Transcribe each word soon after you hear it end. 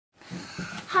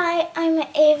Hi, I'm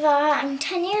Ava. I'm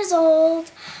 10 years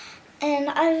old and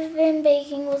I've been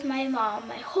baking with my mom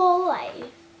my whole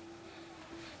life.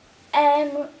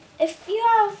 And if you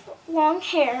have long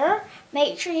hair,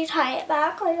 make sure you tie it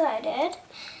back like I did.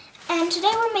 And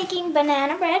today we're making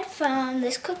banana bread from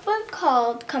this cookbook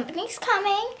called Company's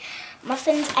Coming,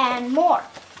 Muffins and More.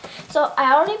 So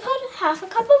I already put half a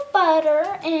cup of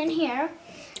butter in here.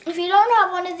 If you don't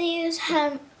have one of these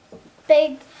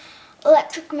big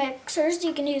electric mixers,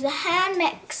 you can use a hand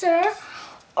mixer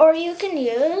or you can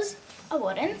use a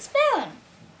wooden spoon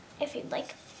if you'd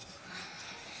like.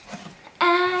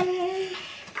 And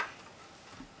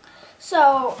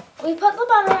so we put the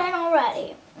butter in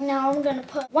already. Now I'm going to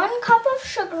put 1 cup of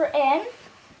sugar in.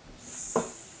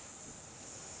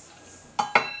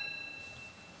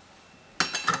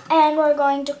 And we're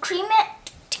going to cream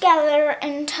it together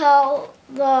until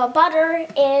the butter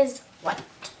is white,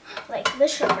 like the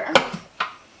sugar.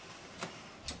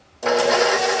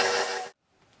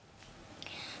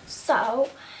 So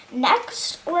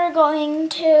next we're going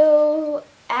to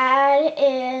add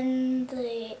in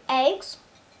the eggs,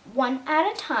 one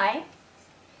at a time.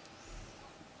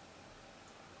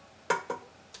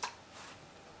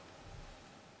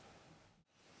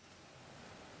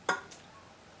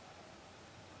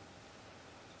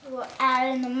 We'll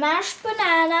add in the mashed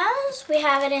bananas. We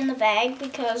have it in the bag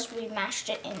because we mashed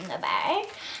it in the bag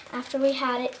after we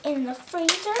had it in the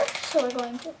freezer. So we're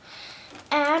going to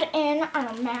add in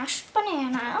our mashed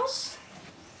bananas.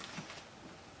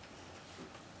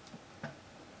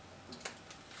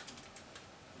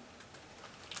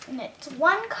 And it's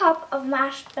 1 cup of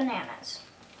mashed bananas.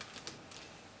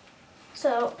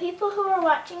 So people who are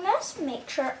watching this, make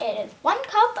sure it is 1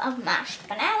 cup of mashed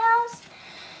bananas.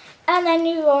 And then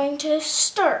you're going to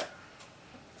stir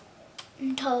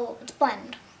until it's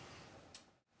blended.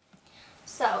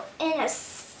 So in a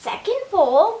second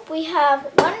bowl, we have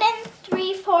 1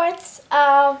 3/4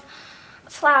 of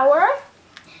flour,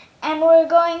 and we're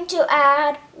going to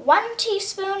add 1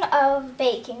 teaspoon of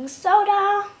baking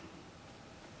soda,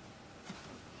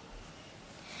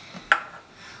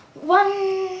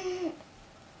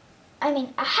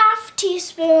 a half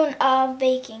teaspoon of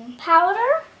baking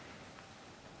powder,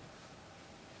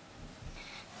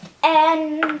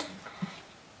 and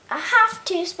a half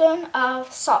teaspoon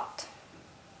of salt.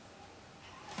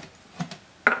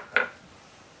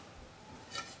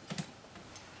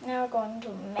 Now we're going to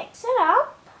mix it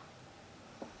up.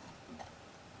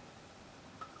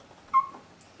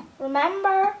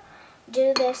 Remember,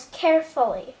 do this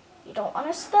carefully. You don't want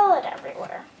to spill it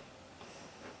everywhere.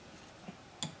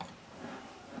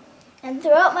 And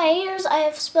throughout my years, I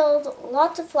have spilled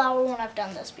lots of flour when I've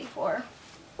done this before.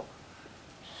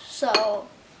 So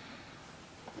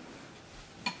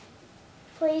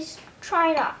please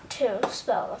try not to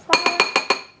spill the flour.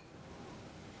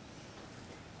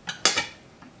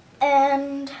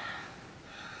 And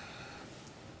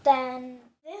then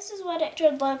this is what it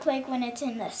should look like when it's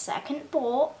in the second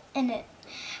bowl, when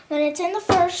it's in the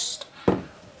first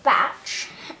batch.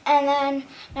 And then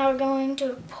now we're going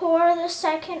to pour the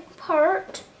second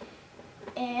part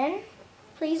in.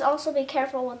 Please also be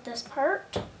careful with this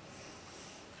part.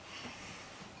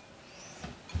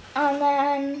 And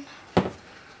then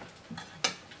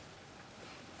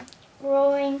we're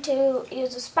going to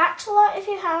use a spatula if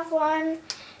you have one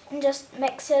and just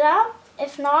mix it up.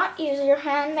 If not, use your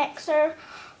hand mixer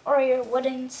or your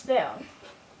wooden spoon.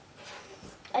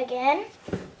 Again,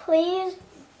 please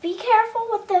be careful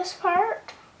with this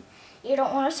part. You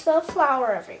don't want to spill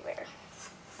flour everywhere.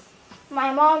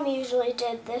 My mom usually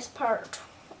did this part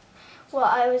while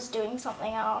I was doing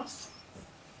something else.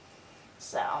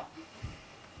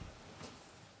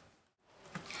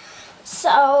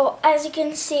 So as you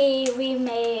can see, we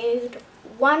made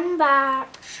 1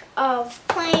 batch of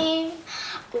plain,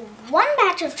 1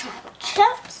 batch of chocolate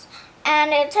chips,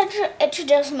 and it should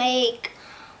just make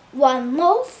 1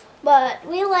 loaf, but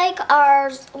we like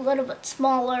ours a little bit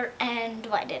smaller and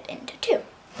divide it into 2.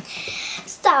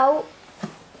 So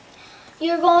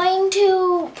you're going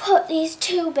to put these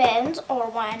 2 bins, or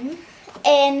 1,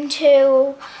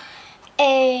 into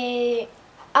a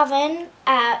oven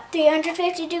at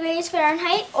 350 degrees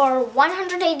Fahrenheit or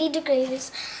 180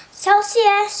 degrees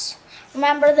Celsius.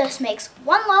 Remember, this makes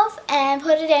 1 loaf, and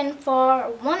put it in for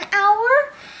 1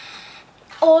 hour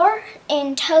or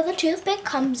until the toothpick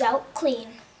comes out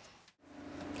clean.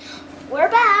 We're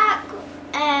back,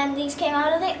 and these came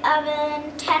out of the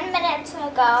oven 10 minutes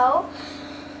ago.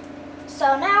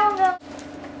 So now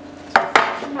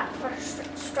I'm not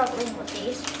struggling with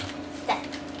these.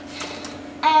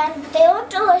 And they look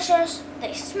delicious.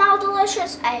 They smell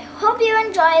delicious. I hope you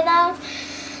enjoy them.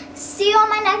 See see you on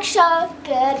my next show.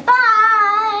 Goodbye.